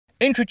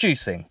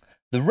Introducing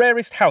the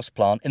rarest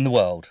houseplant in the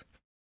world.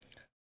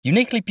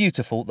 Uniquely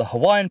beautiful, the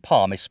Hawaiian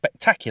palm is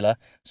spectacular,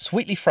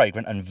 sweetly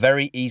fragrant and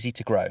very easy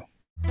to grow.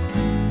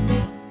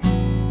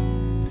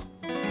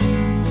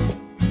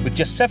 With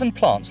just 7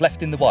 plants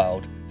left in the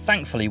wild,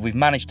 thankfully we've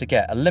managed to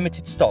get a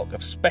limited stock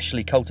of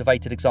specially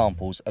cultivated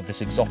examples of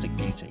this exotic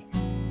beauty.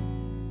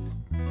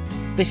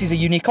 This is a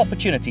unique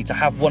opportunity to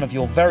have one of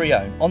your very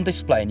own on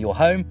display in your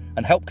home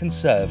and help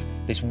conserve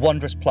this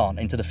wondrous plant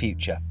into the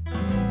future.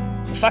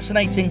 The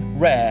fascinating,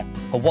 rare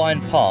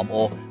Hawaiian palm,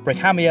 or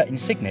Brigham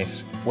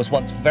insignis, was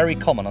once very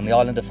common on the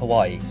island of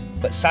Hawaii,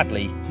 but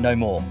sadly no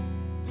more.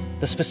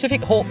 The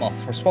specific hawk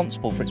moth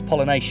responsible for its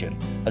pollination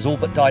has all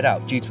but died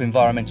out due to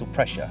environmental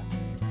pressure,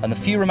 and the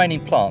few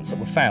remaining plants that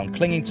were found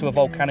clinging to a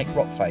volcanic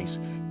rock face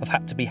have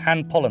had to be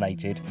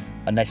hand-pollinated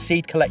and their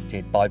seed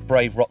collected by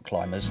brave rock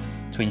climbers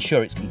to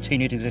ensure its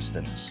continued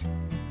existence.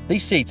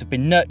 These seeds have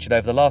been nurtured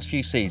over the last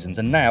few seasons,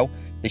 and now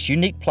this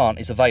unique plant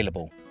is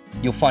available.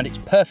 You'll find it's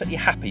perfectly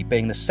happy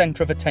being the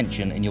centre of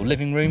attention in your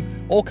living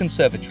room or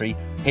conservatory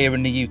here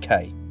in the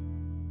UK.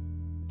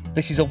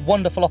 This is a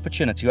wonderful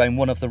opportunity to own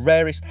one of the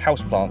rarest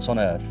houseplants on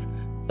earth.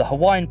 The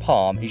Hawaiian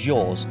palm is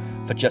yours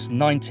for just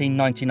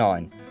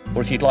 $19.99,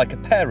 or if you'd like a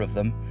pair of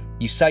them,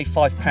 you save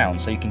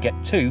 £5, so you can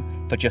get 2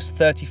 for just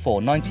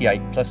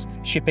 $34.98 plus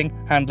shipping,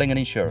 handling and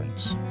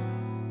insurance.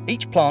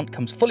 Each plant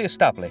comes fully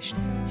established,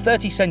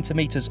 30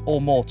 centimetres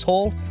or more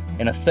tall,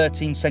 in a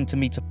 13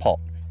 centimetre pot,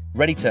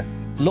 ready to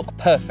look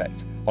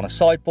perfect on a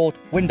sideboard,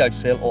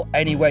 windowsill or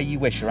anywhere you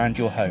wish around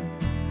your home.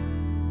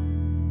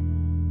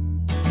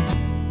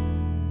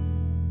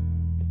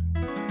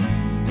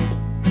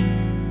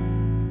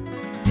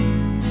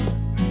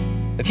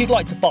 If you'd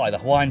like to buy the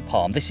Hawaiian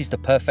palm, this is the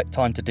perfect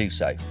time to do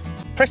so.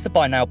 Press the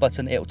Buy Now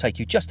button, it will take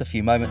you just a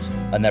few moments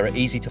and there are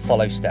easy to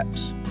follow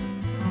steps.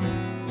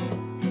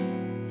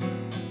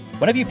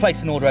 Whenever you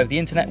place an order over the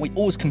internet, we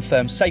always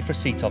confirm safe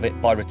receipt of it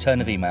by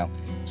return of email,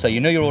 so you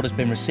know your order's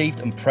been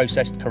received and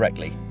processed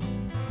correctly.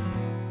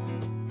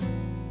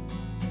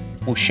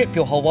 We'll ship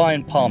your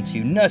Hawaiian palm to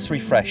you nursery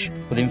fresh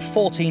within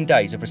 14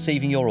 days of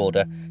receiving your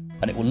order,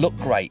 and it will look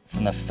great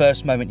from the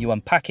first moment you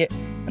unpack it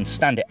and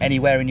stand it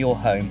anywhere in your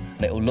home,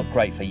 and it will look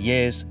great for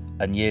years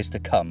and years to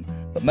come.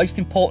 But most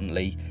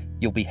importantly,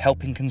 you'll be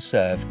helping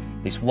conserve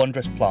this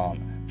wondrous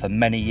plant for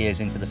many years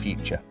into the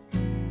future.